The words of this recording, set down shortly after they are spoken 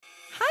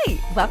Hi,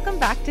 welcome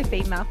back to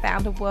Female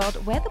Founder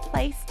World. We're the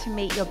place to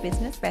meet your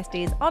business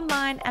besties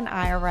online and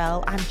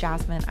IRL. I'm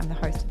Jasmine, I'm the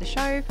host of the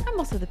show. I'm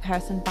also the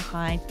person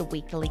behind the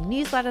weekly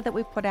newsletter that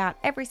we put out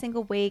every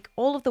single week,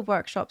 all of the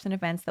workshops and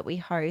events that we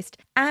host,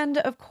 and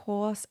of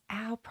course,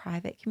 our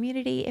private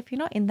community. If you're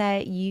not in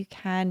there, you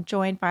can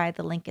join via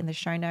the link in the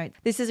show notes.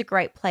 This is a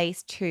great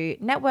place to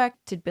network,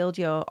 to build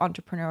your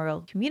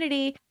entrepreneurial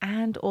community,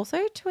 and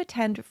also to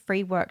attend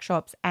free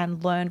workshops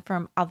and learn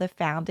from other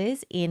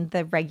founders in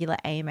the regular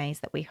AMAs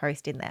that we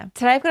host in there.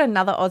 Today I've got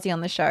another Aussie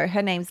on the show.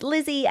 Her name's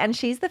Lizzie and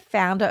she's the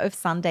founder of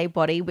Sundae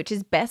Body, which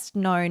is best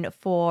known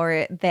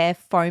for their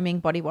foaming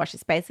body wash.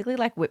 It's basically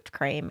like whipped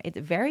cream. It's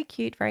very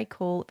cute, very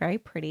cool, very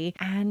pretty.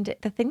 And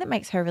the thing that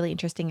makes her really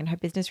interesting and her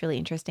business really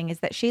interesting is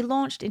that she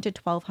launched into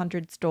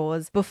 1,200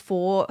 stores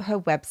before her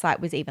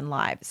website was even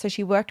live. So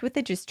she worked with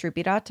a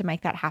distributor to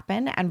make that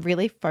happen and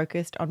really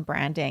focused on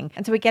branding.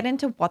 And so we get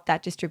into what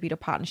that distributor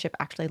partnership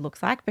actually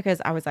looks like,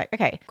 because I was like,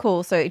 okay,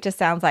 cool. So it just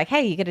sounds like,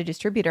 hey, you get a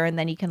distributor and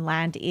then you can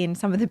land in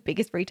some of the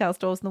biggest retail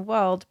stores in the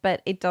world,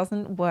 but it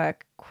doesn't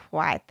work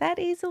quite that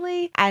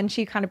easily. And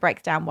she kind of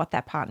breaks down what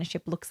that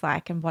partnership looks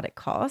like and what it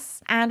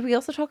costs. And we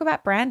also talk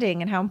about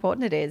branding and how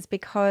important it is,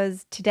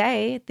 because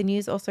today the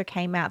news also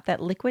came out that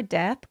Liquid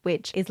Death,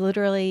 which is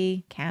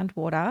literally canned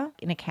water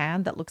in a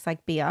can that looks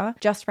like beer,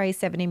 just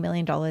raised $70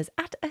 million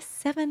at a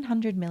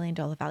 $700 million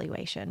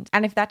valuation.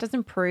 And if that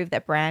doesn't prove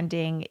that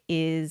branding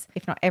is,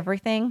 if not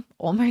everything,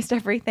 almost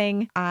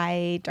everything,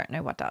 I don't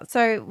know what does.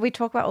 So we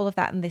talk about all of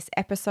that in this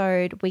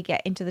episode. We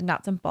get into the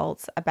nuts and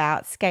bolts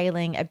about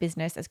scaling a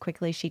business as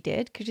quickly as she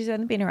did, because she's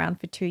only been around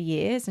for 2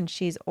 years and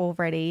she's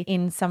already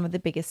in some of the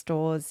biggest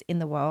stores in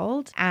the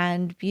world.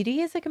 And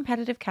beauty is a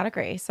competitive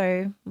category.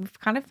 So we've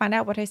kind of find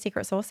out what her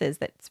secret sauce is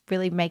that's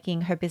really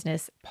making her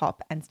business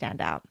pop and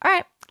stand out. All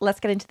right, let's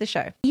get into the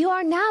show. You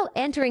are now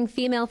entering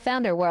Female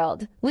Founder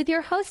World with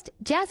your host,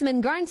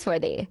 Jasmine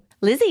Garnsworthy.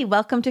 Lizzie,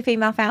 welcome to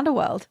Female Founder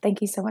World. Thank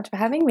you so much for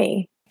having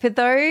me. For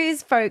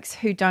those folks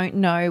who don't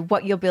know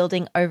what you're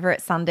building over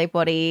at Sundae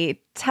Body,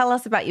 tell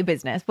us about your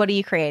business. What are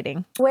you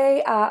creating?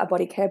 We are a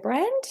body care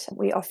brand.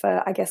 We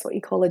offer, I guess, what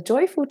you call a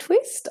joyful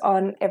twist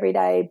on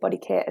everyday body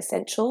care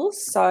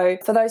essentials. So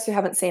for those who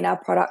haven't seen our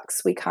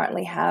products, we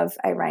currently have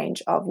a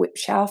range of whip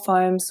shower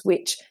foams,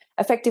 which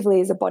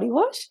effectively is a body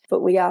wash, but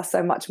we are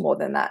so much more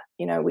than that.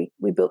 You know,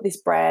 we built this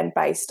brand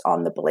based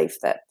on the belief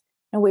that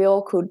we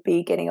all could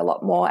be getting a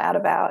lot more out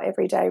of our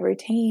everyday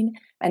routine,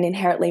 and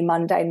inherently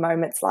mundane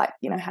moments like,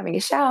 having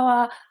a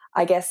shower,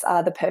 I guess,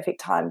 are the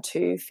perfect time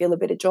to feel a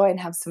bit of joy and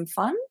have some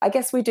fun. I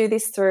guess we do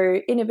this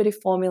through innovative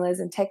formulas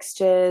and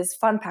textures,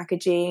 fun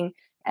packaging,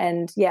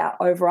 and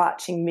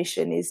overarching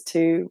mission is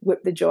to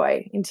whip the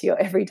joy into your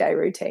everyday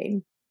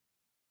routine.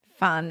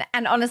 Fun.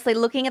 And honestly,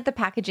 looking at the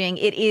packaging,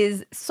 it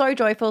is so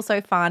joyful,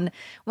 so fun.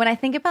 When I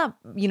think about,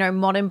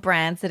 modern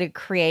brands that are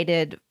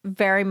created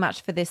very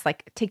much for this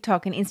like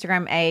TikTok and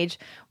Instagram age,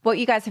 what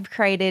you guys have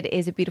created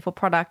is a beautiful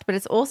product, but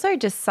it's also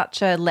just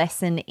such a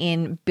lesson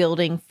in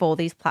building for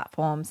these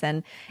platforms.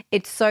 And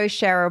it's so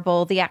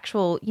shareable. The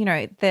actual,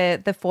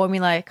 the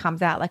formula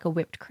comes out like a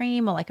whipped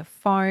cream or like a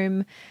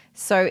foam.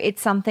 So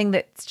it's something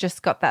that's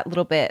just got that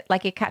little bit,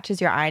 like it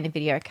catches your eye in a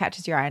video, it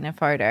catches your eye in a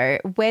photo.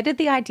 Where did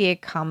the idea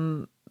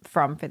come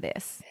from for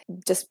this?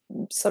 Just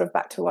sort of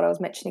back to what I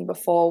was mentioning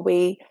before,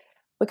 we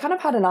kind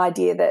of had an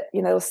idea that,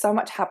 there was so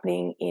much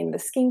happening in the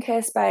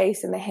skincare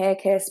space and the hair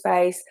care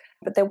space,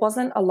 but there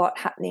wasn't a lot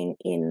happening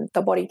in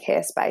the body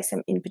care space,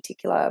 and in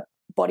particular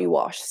body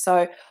wash.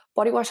 So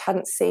body wash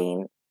hadn't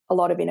seen a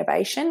lot of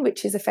innovation,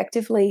 which is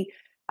effectively,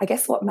 I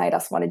guess, what made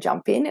us want to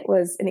jump in. It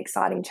was an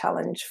exciting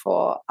challenge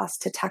for us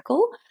to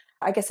tackle.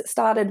 I guess it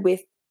started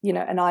with,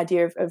 an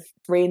idea of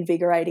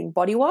reinvigorating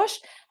body wash,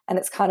 and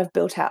it's kind of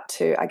built out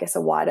to, I guess,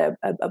 a wider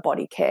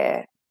body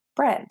care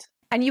brand.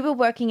 And you were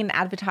working in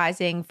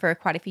advertising for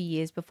quite a few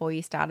years before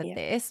you started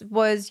this.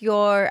 Was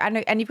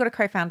and you've got a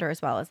co-founder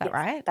as well, is that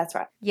right? That's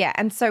right. Yeah.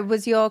 And so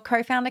was your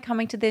co-founder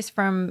coming to this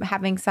from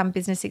having some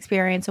business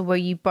experience, or were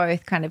you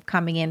both kind of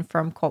coming in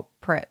from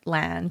corporate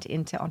land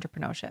into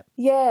entrepreneurship?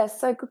 Yeah,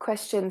 so good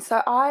question.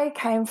 So I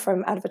came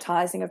from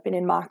advertising. I've been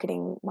in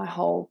marketing my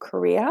whole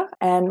career,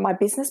 and my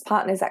business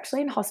partner is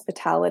actually in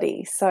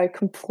hospitality, so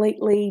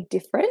completely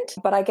different.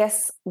 But I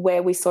guess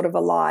where we sort of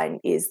align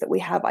is that we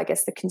have, I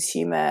guess, the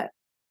consumer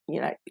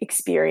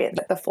experience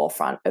at the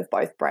forefront of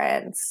both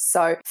brands.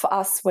 So for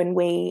us, when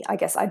we, I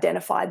guess,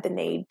 identified the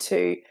need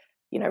to,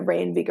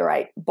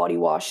 reinvigorate body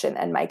wash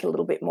and make it a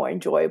little bit more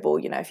enjoyable,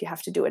 if you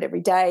have to do it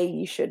every day,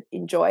 you should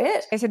enjoy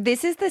it. Okay, so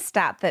this is the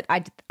stat that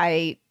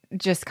I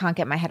just can't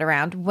get my head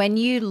around. When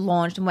you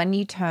launched, when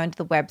you turned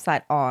the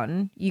website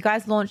on, you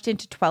guys launched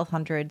into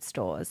 1,200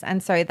 stores.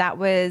 And so that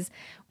was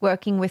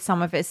working with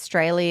some of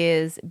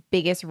Australia's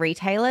biggest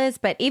retailers.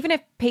 But even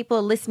if people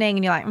are listening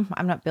and you're like,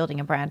 I'm not building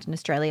a brand in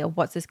Australia,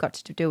 what's this got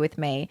to do with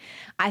me?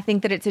 I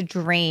think that it's a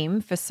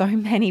dream for so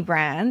many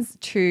brands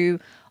to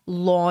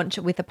launch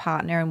with a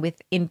partner and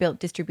with inbuilt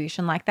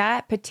distribution like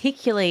that,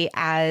 particularly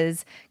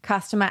as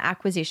customer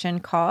acquisition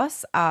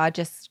costs are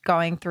just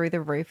going through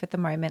the roof at the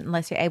moment,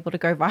 unless you're able to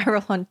go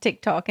viral on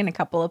TikTok in a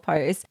couple of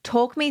posts.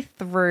 Talk me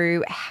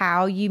through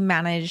how you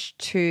managed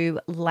to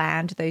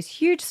land those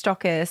huge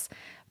stockists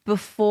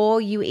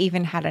before you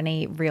even had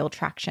any real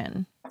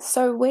traction.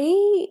 So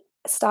we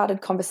started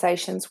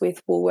conversations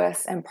with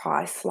Woolworths and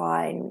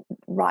Priceline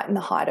right in the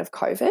height of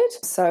COVID.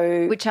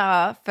 So, which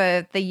are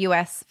for the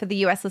US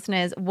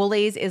listeners,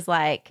 Woolies is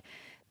like,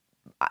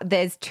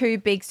 there's two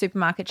big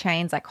supermarket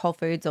chains like Whole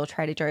Foods or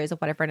Trader Joe's or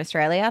whatever in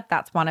Australia.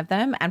 That's one of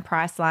them. And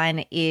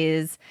Priceline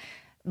is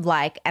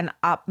like an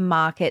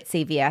upmarket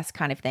CVS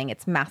kind of thing.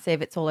 It's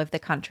massive. It's all over the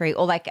country,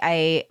 or like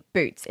a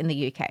Boots in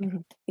the UK. Mm-hmm.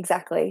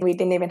 Exactly. We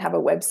didn't even have a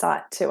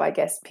website to, I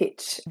guess,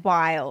 pitch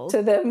wild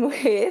to them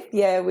with,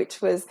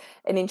 which was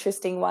an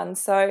interesting one.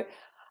 So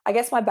I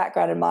guess my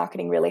background in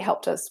marketing really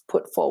helped us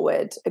put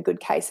forward a good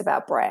case of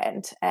our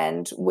brand.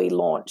 And we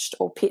launched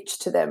or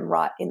pitched to them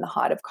right in the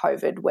height of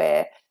COVID,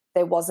 where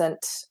there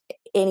wasn't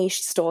any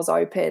stores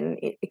open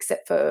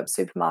except for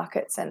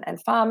supermarkets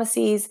and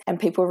pharmacies, and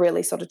people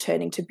really sort of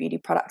turning to beauty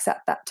products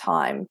at that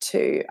time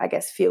to, I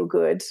guess, feel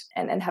good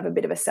and have a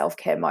bit of a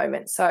self-care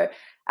moment. So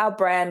our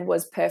brand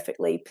was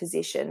perfectly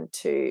positioned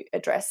to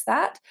address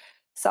that.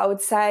 So I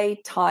would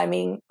say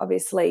timing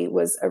obviously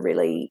was a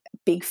really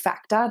big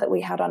factor that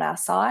we had on our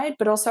side,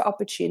 but also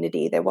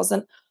opportunity. There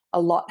wasn't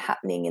a lot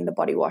happening in the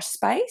body wash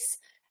space.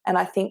 And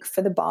I think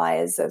for the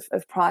buyers of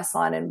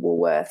Priceline and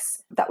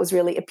Woolworths, that was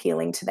really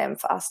appealing to them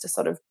for us to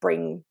sort of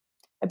bring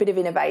a bit of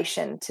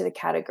innovation to the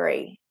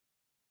category.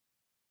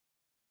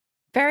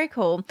 Very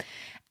cool.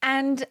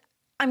 And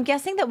I'm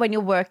guessing that when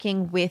you're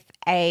working with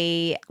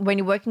a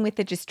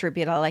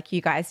distributor like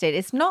you guys did,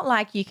 it's not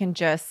like you can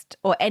just,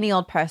 or any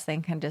old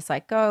person can just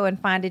like go and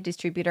find a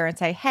distributor and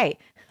say, hey,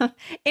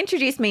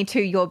 introduce me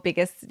to your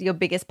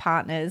biggest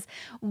partners.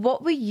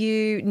 What were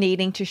you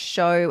needing to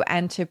show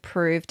and to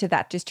prove to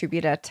that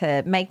distributor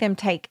to make them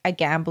take a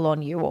gamble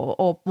on you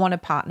or want to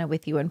partner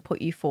with you and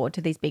put you forward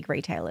to these big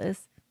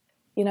retailers?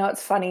 You know,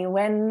 it's funny,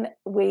 when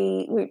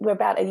we're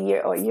about a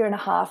year or a year and a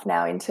half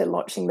now into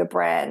launching the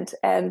brand,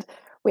 and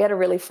we had a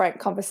really frank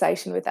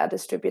conversation with our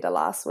distributor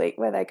last week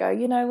where they go,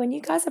 you know, when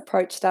you guys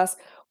approached us,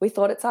 we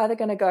thought it's either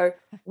going to go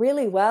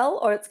really well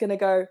or it's going to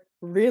go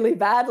really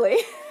badly.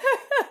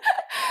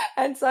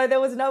 And so there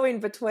was no in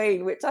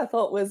between, which I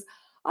thought was,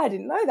 I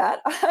didn't know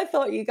that. I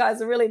thought you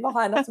guys are really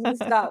behind us from the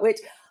start, which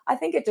I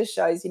think it just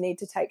shows you need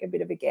to take a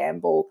bit of a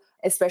gamble,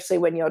 especially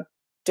when you're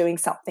doing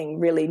something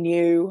really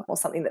new or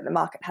something that the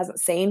market hasn't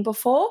seen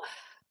before.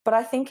 But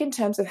I think in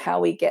terms of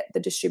how we get the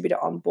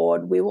distributor on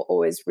board, we were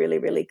always really,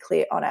 really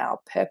clear on our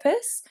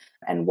purpose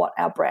and what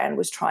our brand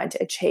was trying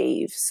to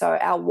achieve. So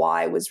our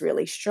why was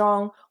really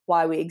strong,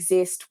 why we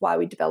exist, why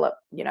we develop,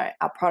 you know,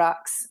 our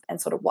products,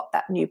 and sort of what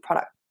that new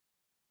product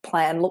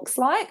plan looks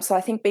like. So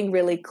I think being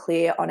really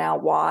clear on our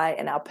why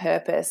and our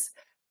purpose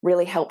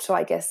really helped to,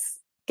 I guess,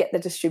 get the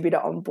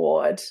distributor on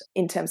board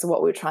in terms of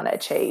what we were trying to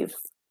achieve.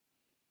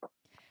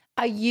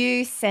 Are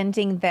you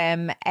sending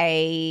them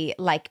a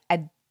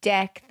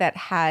deck that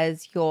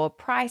has your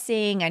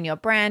pricing and your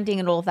branding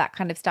and all of that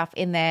kind of stuff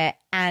in there?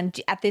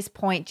 And at this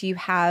point, do you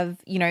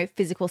have, you know,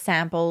 physical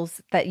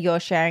samples that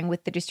you're sharing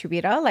with the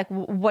distributor? Like,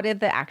 what are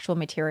the actual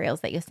materials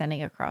that you're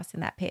sending across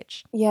in that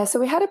pitch? Yeah, so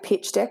we had a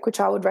pitch deck,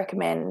 which I would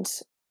recommend,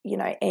 you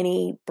know,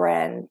 any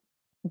brand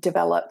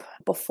develop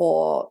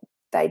before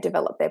they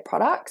develop their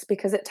products,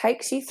 because it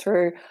takes you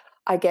through,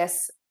 I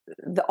guess,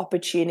 the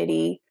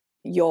opportunity,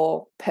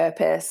 your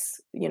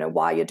purpose, you know,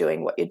 why you're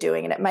doing what you're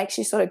doing. And it makes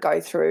you sort of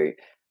go through,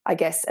 I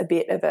guess, a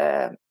bit of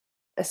a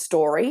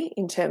story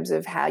in terms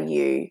of how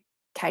you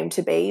came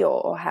to be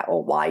or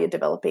why you're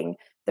developing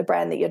the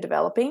brand that you're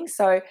developing.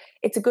 So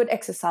it's a good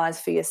exercise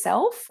for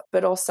yourself,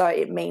 but also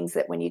it means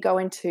that when you go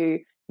into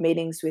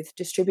meetings with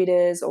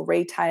distributors or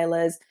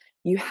retailers,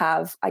 you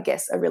have, I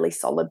guess, a really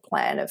solid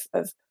plan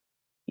of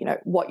you know,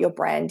 what your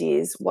brand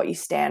is, what you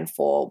stand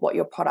for, what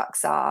your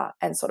products are,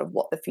 and sort of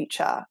what the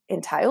future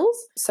entails.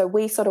 So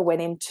we sort of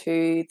went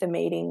into the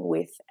meeting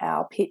with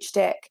our pitch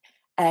deck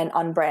and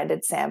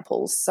unbranded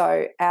samples.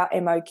 So our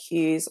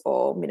MOQs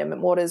or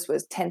minimum orders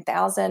was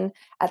 10,000.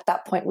 At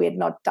that point, we had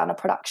not done a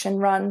production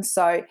run.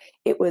 So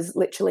it was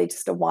literally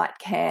just a white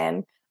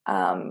can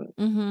and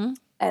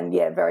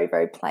very,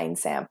 very plain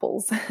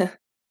samples.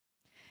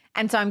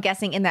 And so I'm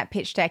guessing in that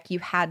pitch deck, you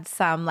had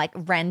some like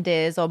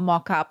renders or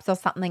mock-ups or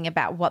something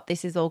about what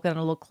this is all going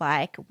to look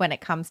like when it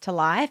comes to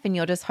life. And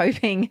you're just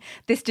hoping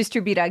this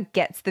distributor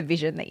gets the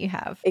vision that you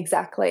have.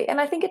 Exactly.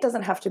 And I think it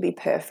doesn't have to be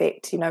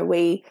perfect. You know,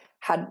 we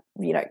had,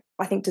 you know,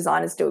 I think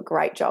designers do a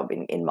great job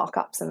in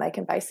mock-ups, and they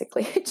can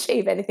basically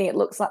achieve anything. It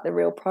looks like the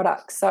real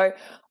product. So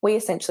we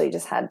essentially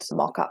just had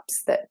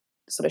mock-ups that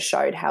sort of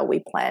showed how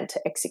we plan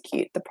to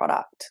execute the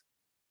product.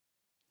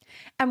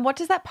 And what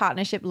does that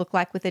partnership look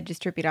like with a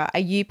distributor? Are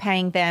you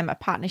paying them a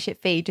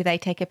partnership fee? Do they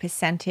take a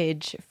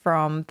percentage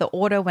from the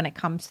order when it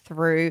comes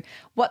through?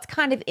 What's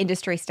kind of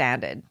industry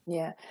standard?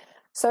 Yeah.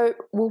 So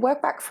we'll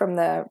work back from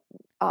the,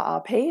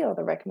 RRP, or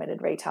the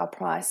recommended retail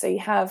price. So you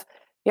have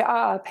your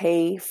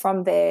RRP.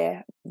 From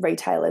there,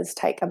 retailers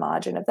take a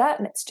margin of that,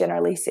 and it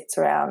generally sits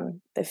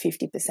around the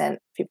 50%,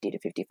 50 to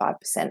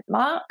 55%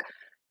 mark.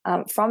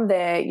 From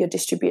there, your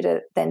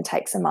distributor then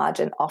takes a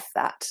margin off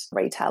that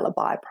retailer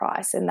buy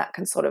price, and that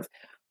can sort of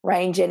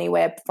range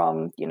anywhere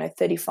from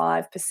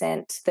 35%,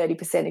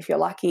 30% if you're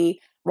lucky,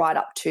 right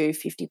up to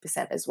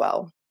 50% as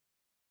well.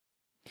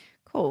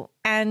 Cool.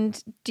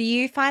 And do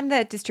you find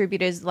that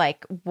distributors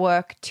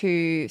work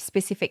to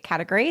specific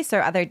categories? So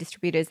are there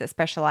distributors that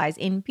specialize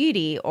in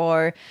beauty,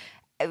 or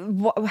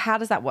how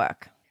does that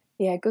work?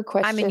 Yeah, good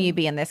question. I'm a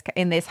newbie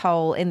in this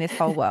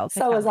whole world.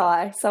 So was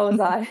I.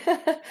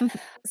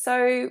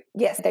 So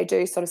yes, they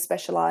do sort of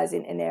specialize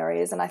in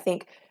areas, and I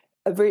think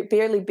a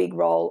really big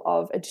role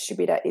of a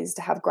distributor is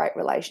to have great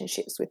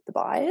relationships with the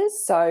buyers.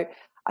 So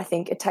I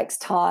think it takes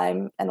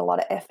time and a lot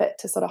of effort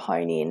to sort of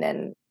hone in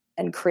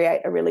and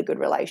create a really good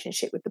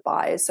relationship with the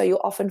buyers. So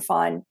you'll often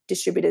find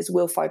distributors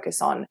will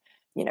focus on,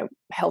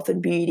 health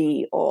and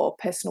beauty or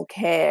personal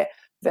care,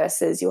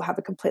 versus you'll have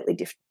a completely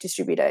different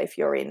distributor if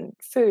you're in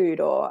food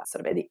or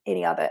sort of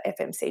any other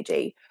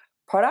FMCG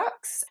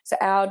products. So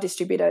our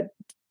distributor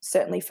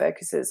certainly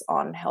focuses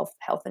on health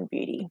and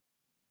beauty.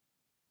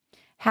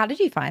 How did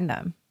you find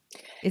them?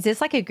 Is this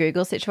like a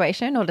Google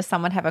situation, or does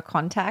someone have a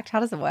contact?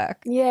 How does it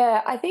work?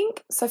 Yeah, I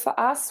think so. For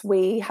us,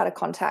 we had a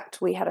contact.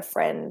 We had a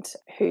friend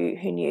who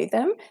knew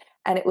them,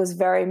 and it was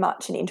very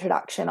much an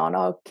introduction on,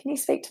 can you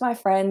speak to my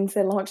friends?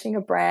 They're launching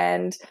a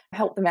brand.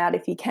 Help them out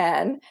if you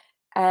can.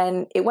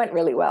 And it went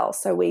really well.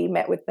 So we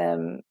met with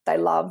them. They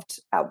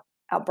loved our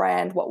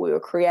brand, what we were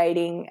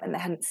creating, and they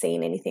hadn't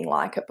seen anything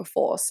like it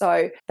before.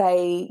 So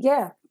they,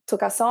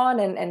 took us on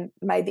and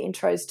made the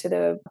intros to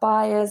the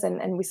buyers,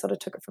 and we sort of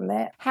took it from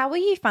there. How were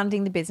you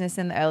funding the business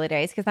in the early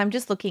days? Because I'm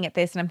just looking at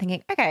this and I'm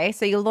thinking, okay,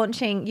 so you're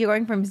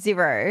going from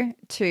 0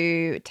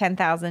 to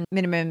 10,000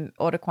 minimum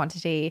order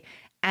quantity,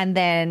 and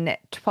then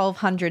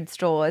 1,200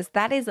 stores.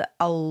 That is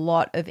a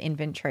lot of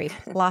inventory.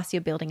 Plus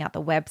you're building out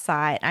the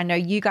website. I know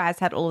you guys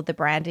had all of the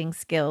branding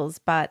skills,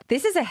 but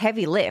this is a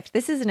heavy lift.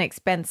 This is an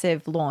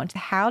expensive launch.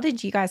 How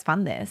did you guys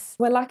fund this?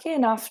 We're lucky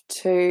enough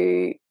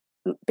to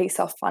be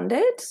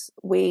self-funded.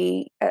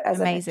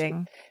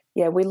 Amazing.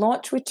 We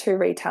launched with 2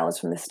 retailers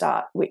from the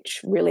start,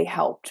 which really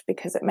helped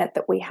because it meant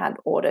that we had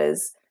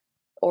orders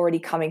already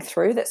coming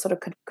through that sort of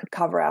could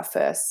cover our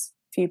first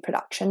few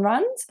production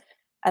runs.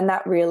 And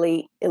that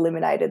really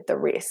eliminated the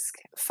risk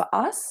for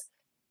us.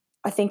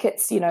 I think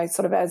it's,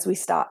 sort of as we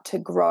start to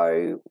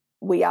grow,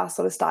 we are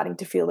sort of starting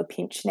to feel the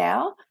pinch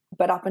now.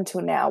 But up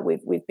until now,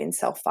 we've been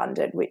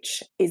self-funded,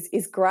 which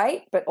is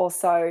great, but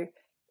also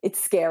it's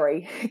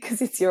scary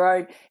because it's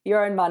your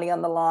own money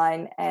on the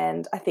line.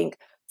 And I think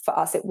for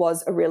us, it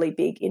was a really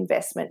big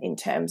investment in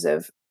terms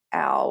of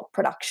our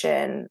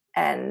production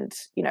and,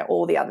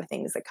 all the other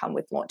things that come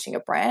with launching a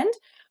brand.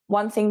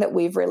 One thing that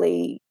we've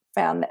really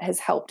found that has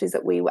helped is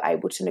that we were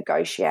able to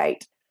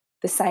negotiate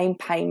the same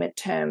payment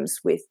terms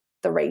with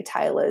the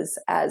retailers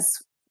as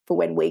for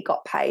when we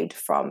got paid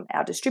from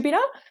our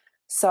distributor.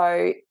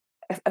 So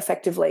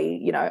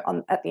effectively,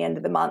 at the end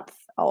of the month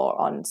or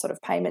on sort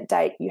of payment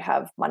date, you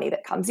have money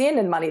that comes in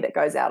and money that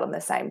goes out on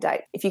the same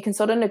date. If you can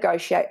sort of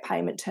negotiate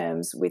payment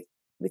terms with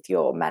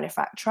your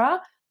manufacturer,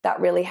 that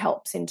really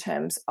helps in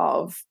terms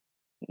of,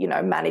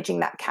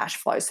 managing that cash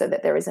flow so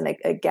that there isn't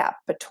a gap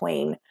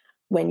between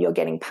when you're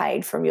getting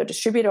paid from your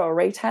distributor or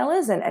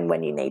retailers and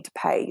when you need to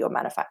pay your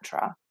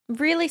manufacturer.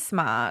 Really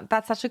smart.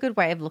 That's such a good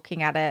way of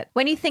looking at it.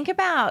 When you think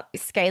about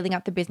scaling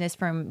up the business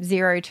from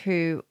 0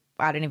 to,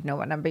 I don't even know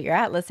what number you're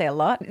at, let's say a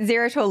lot,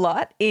 0 to a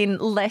lot in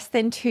less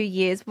than 2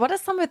 years, what are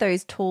some of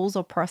those tools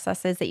or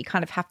processes that you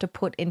kind of have to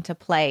put into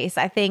place?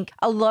 I think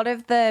a lot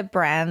of the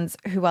brands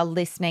who are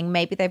listening,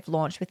 maybe they've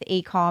launched with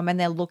e-com and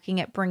they're looking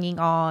at bringing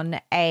on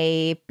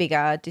a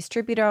bigger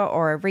distributor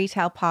or a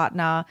retail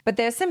partner, but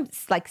there's some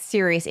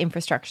serious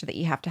infrastructure that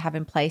you have to have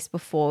in place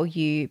before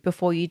you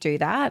do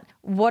that.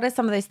 What are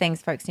some of those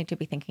things folks need to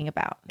be thinking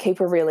about? Keep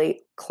a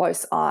really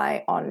close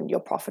eye on your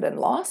profit and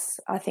loss.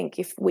 I think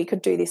if we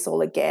could do this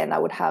all again, I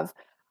would have,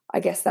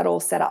 that all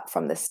set up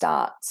from the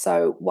start.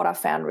 So what I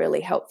found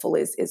really helpful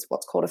is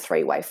what's called a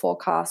 3-way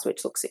forecast,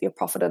 which looks at your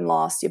profit and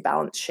loss, your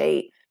balance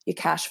sheet, your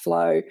cash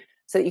flow,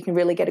 so that you can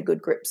really get a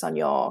good grips on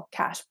your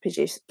cash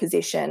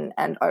position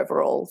and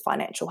overall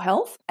financial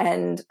health.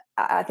 And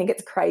I think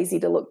it's crazy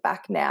to look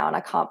back now, and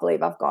I can't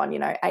believe I've gone,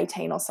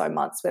 18 or so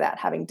months without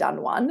having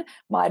done one.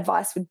 My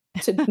advice would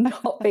to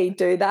not be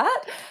do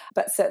that,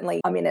 but certainly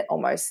I'm in it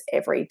almost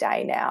every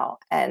day now.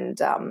 And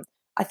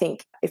I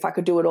think if I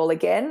could do it all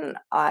again,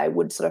 I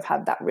would sort of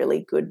have that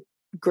really good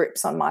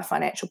grips on my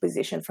financial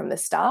position from the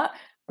start.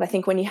 But I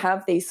think when you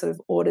have these sort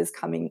of orders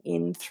coming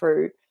in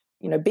through,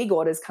 big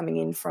orders coming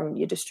in from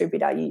your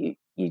distributor, you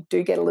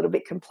do get a little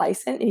bit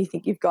complacent and you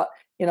think you've got,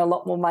 a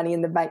lot more money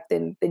in the bank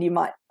than you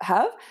might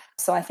have.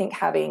 So I think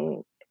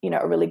having,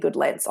 a really good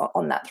lens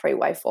on that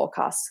 3-way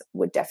forecast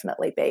would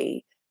definitely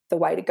be the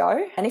way to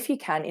go. And if you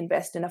can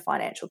invest in a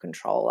financial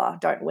controller,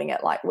 don't wing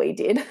it like we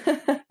did.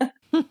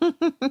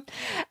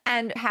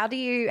 And how do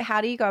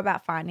you go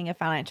about finding a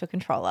financial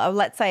controller?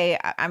 Let's say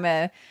I'm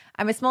a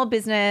small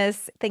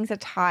business, things are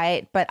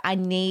tight, but I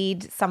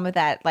need some of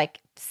that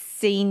like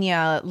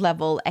senior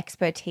level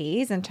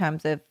expertise in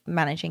terms of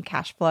managing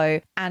cash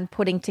flow and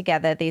putting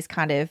together these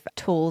kind of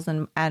tools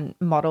and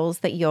models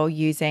that you're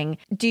using.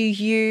 Do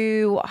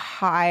you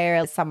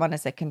hire someone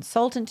as a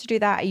consultant to do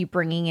that? Are you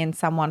bringing in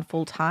someone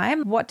full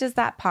time? What does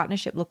that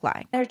partnership look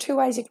like? There are two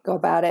ways you can go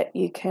about it.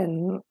 You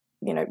can,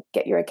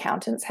 get your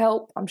accountant's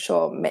help. I'm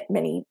sure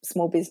many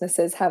small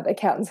businesses have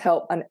accountants'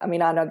 help. And I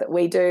mean, I know that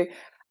we do,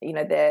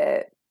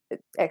 they're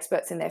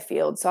experts in their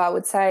field. So I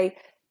would say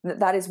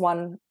that is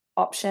one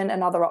option.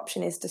 Another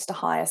option is just to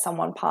hire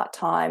someone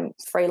part-time,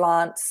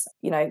 freelance.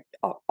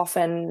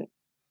 Often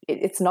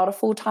it's not a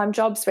full-time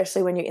job,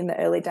 especially when you're in the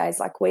early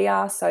days like we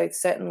are. So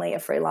certainly a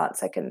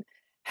freelancer can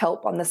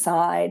help on the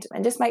side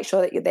and just make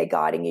sure that they're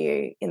guiding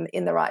you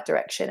in the right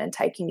direction and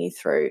taking you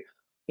through,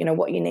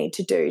 what you need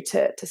to do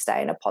to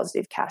stay in a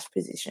positive cash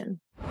position.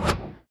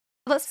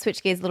 Let's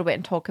switch gears a little bit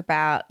and talk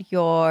about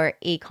your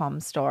e-com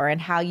store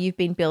and how you've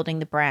been building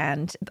the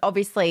brand.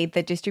 Obviously,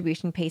 the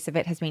distribution piece of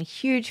it has been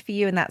huge for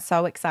you, and that's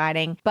so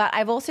exciting. But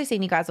I've also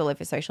seen you guys all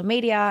over social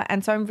media.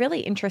 And so I'm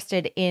really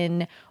interested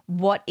in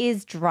what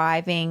is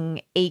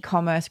driving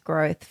e-commerce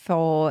growth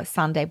for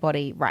Sundae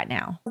Body right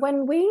now.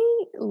 When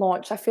we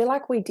launched, I feel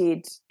like we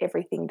did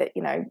everything that,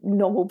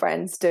 normal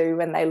brands do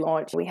when they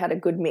launch. We had a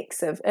good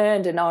mix of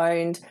earned and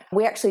owned.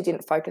 We actually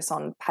didn't focus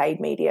on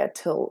paid media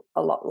till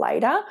a lot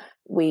later.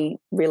 We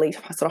really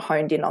sort of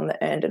honed in on the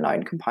earned and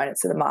owned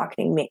components of the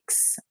marketing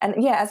mix. And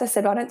yeah, as I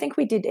said, I don't think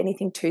we did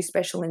anything too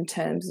special in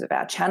terms of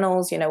our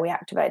channels. We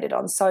activated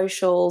on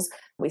socials,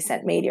 we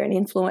sent media and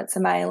influencer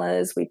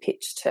mailers, we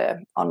pitched to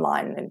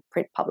online and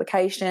print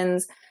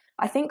publications.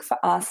 I think for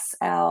us,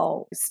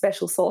 our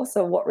special sauce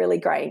of what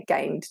really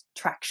gained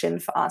traction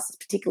for us,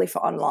 particularly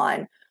for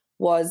online,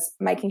 was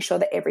making sure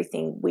that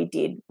everything we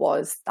did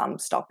was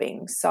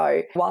thumb-stopping.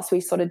 So whilst we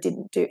sort of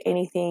didn't do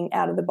anything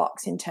out of the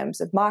box in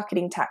terms of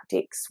marketing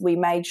tactics, we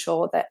made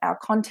sure that our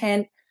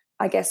content,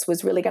 I guess,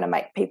 was really going to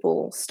make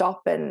people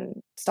stop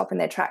in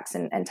their tracks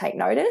and take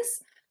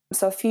notice.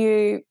 So a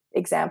few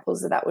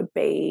examples of that would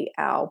be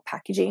our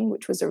packaging,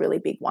 which was a really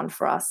big one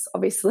for us.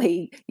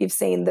 Obviously, you've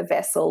seen the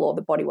vessel or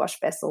the body wash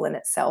vessel in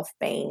itself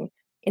being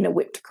in a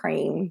whipped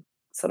cream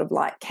sort of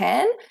like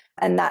can,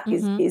 and that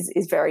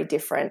is very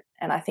different.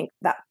 And I think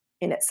that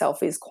in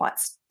itself is quite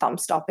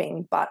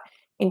thumb-stopping. But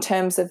in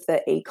terms of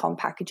the e-com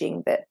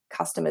packaging that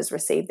customers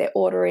receive their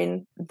order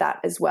in, that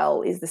as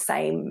well is the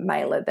same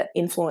mailer that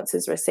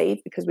influencers receive,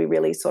 because we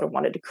really sort of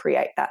wanted to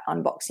create that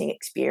unboxing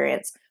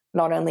experience,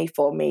 not only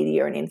for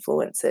media and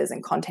influencers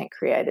and content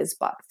creators,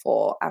 but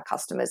for our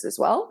customers as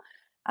well.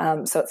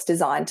 So it's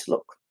designed to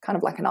look kind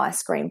of like an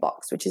ice cream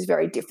box, which is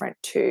very different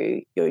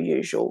to your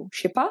usual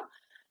shipper.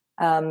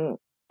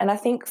 And I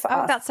think for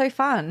us... that's so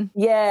fun.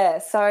 Yeah.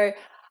 So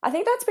I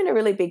think that's been a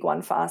really big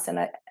one for us,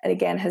 and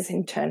again has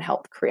in turn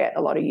helped create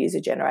a lot of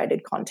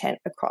user-generated content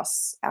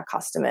across our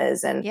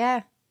customers. And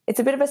yeah,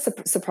 it's a bit of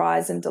a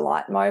surprise and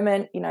delight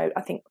moment.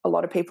 I think a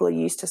lot of people are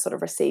used to sort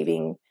of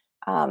receiving,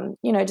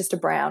 just a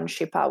brown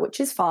shipper, which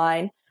is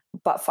fine.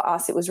 But for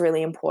us, it was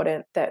really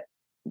important that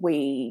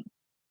we,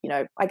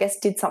 I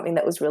guess did something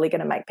that was really going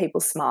to make people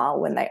smile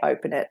when they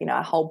open it.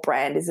 Our whole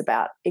brand is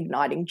about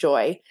igniting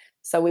joy.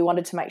 So we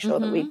wanted to make sure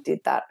that we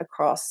did that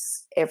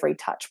across every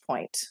touch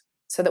point,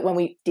 so that when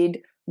we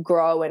did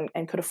grow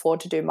and could afford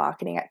to do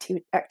marketing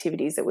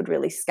activities that would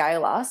really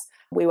scale us,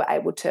 we were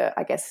able to,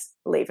 I guess,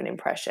 leave an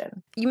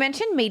impression. You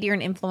mentioned media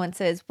and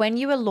influencers. When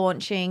you were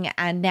launching,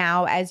 and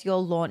now as you're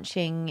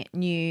launching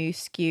new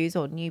SKUs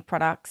or new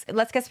products,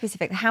 let's get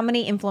specific. How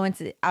many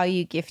influencers are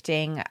you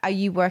gifting? Are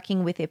you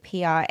working with a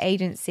PR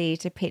agency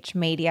to pitch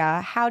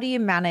media? How do you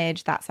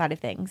manage that side of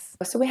things?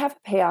 So we have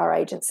a PR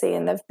agency,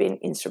 and they've been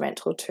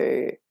instrumental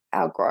to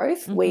our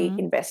growth. We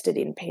invested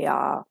in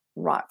PR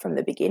right from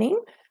the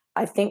beginning.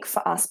 I think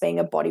for us, being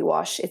a body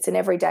wash, it's an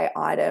everyday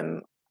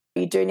item.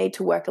 You do need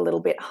to work a little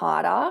bit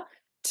harder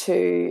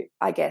to,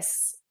 I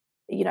guess,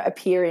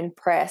 appear in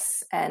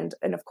press and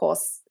of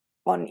course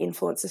on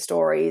influencer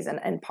stories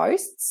and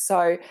posts.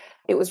 So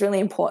it was really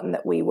important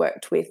that we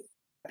worked with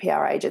a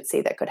PR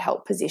agency that could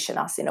help position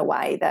us in a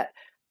way that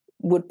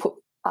would put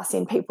us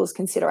in people's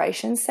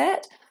consideration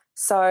set.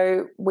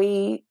 So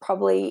we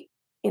probably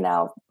in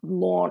our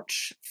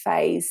launch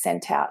phase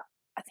sent out,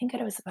 I think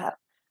it was about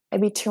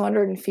maybe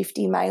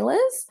 250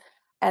 mailers.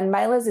 And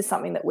mailers is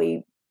something that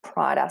we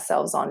pride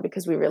ourselves on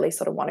because we really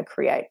sort of want to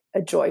create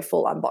a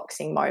joyful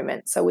unboxing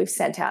moment. So we've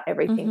sent out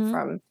everything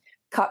from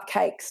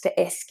cupcakes to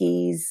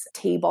eskies,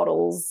 tea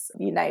bottles,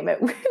 you name it.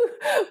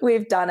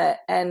 We've done it.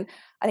 And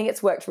I think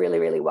it's worked really,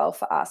 really well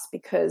for us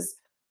because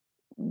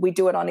we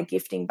do it on a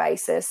gifting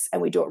basis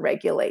and we do it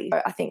regularly.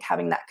 So I think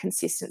having that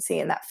consistency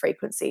and that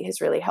frequency has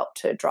really helped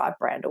to drive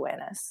brand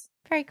awareness.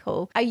 Very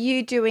cool. Are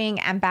you doing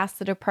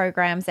ambassador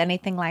programs,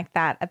 anything like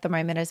that at the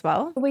moment as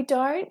well? We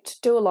don't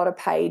do a lot of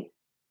paid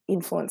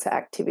influencer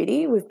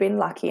activity. We've been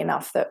lucky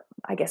enough that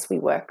I guess we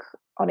work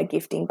on a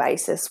gifting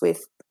basis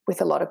with with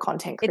a lot of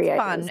content It's creators.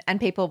 fun and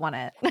people want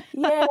it.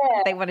 Yeah.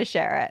 They want to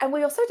share it. And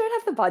we also don't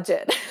have the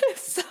budget.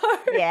 So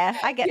yeah,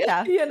 I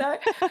get you. you know.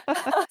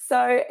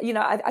 So,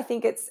 I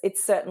think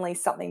it's certainly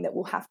something that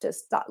we'll have to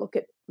start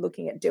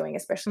looking at doing,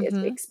 especially as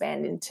we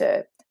expand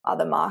into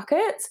other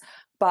markets.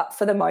 But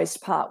for the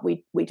most part,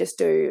 we just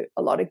do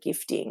a lot of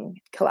gifting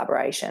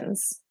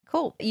collaborations.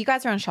 Cool. You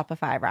guys are on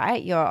Shopify,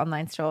 right? Your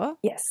online store?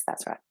 Yes,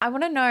 that's right. I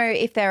want to know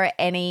if there are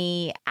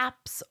any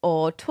apps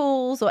or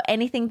tools or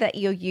anything that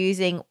you're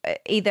using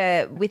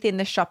either within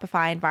the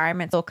Shopify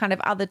environment or kind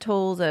of other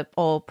tools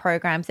or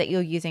programs that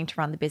you're using to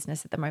run the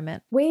business at the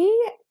moment. We,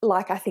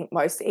 like I think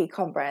most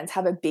e-com brands,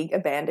 have a big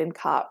abandoned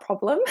cart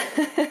problem.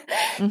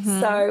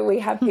 So we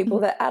have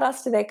people that add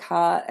us to their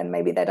cart and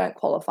maybe they don't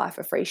qualify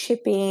for free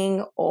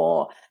shipping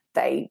or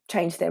they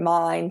change their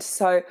mind.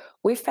 So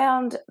we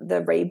found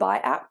the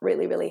Rebuy app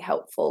really, really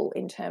helpful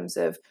in terms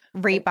of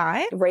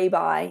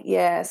Rebuy,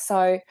 yeah.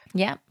 So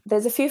yeah,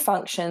 there's a few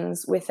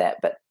functions with it,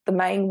 but the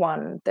main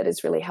one that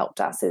has really helped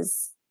us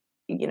is,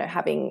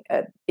 having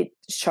it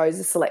shows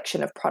a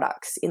selection of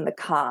products in the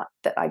cart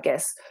that I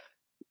guess,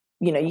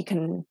 you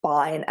can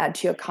buy and add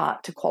to your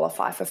cart to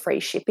qualify for free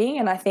shipping.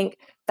 And I think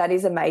that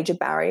is a major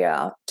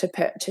barrier to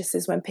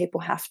purchases when people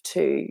have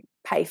to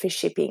pay for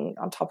shipping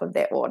on top of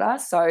their order.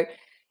 So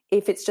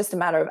if it's just a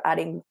matter of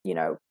adding,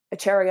 a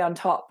cherry on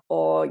top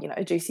or,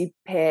 a juicy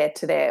pear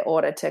to their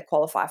order to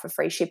qualify for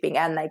free shipping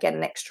and they get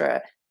an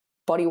extra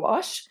body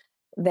wash,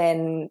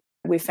 then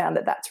we found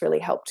that that's really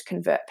helped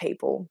convert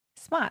people.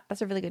 Smart.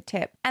 That's a really good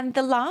tip. And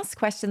the last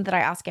question that I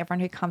ask everyone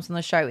who comes on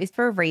the show is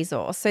for a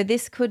resource. So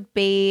this could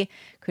be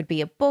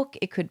a book,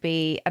 it could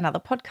be another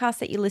podcast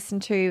that you listen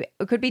to,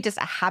 it could be just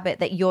a habit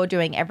that you're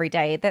doing every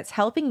day that's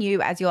helping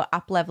you as you're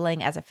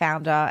up-leveling as a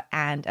founder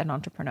and an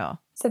entrepreneur.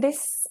 So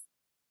this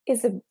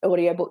is an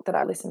audiobook that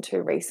I listened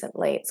to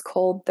recently. It's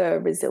called The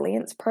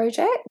Resilience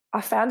Project.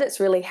 I found it's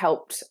really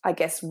helped, I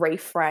guess,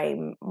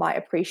 reframe my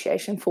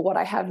appreciation for what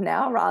I have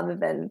now rather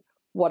than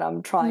what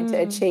I'm trying to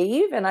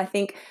achieve. And I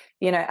think,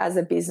 as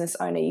a business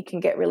owner, you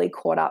can get really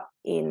caught up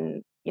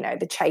in,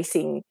 the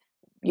chasing,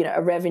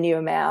 a revenue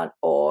amount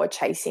or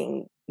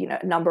chasing,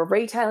 a number of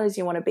retailers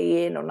you want to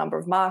be in or number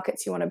of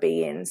markets you want to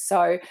be in.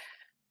 So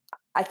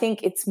I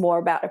think it's more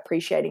about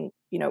appreciating,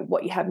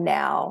 what you have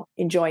now,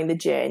 enjoying the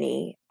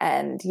journey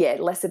and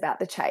less about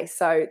the chase.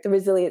 So the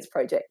Resilience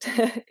Project,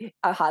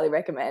 I highly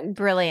recommend.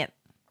 Brilliant.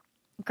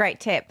 Great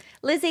tip.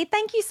 Lizzie,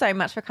 thank you so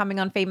much for coming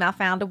on Female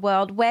Founder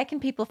World. Where can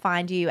people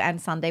find you and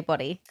Sundae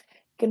Body?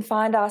 You can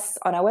find us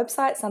on our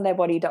website,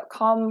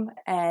 sundaebody.com,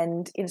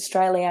 and in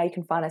Australia, you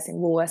can find us in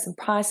Woolworths and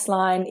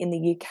Priceline. In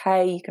the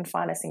UK, you can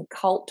find us in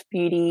Cult,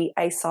 Beauty,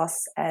 ASOS,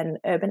 and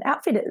Urban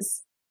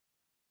Outfitters.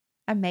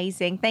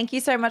 Amazing. Thank you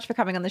so much for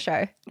coming on the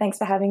show. Thanks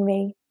for having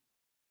me.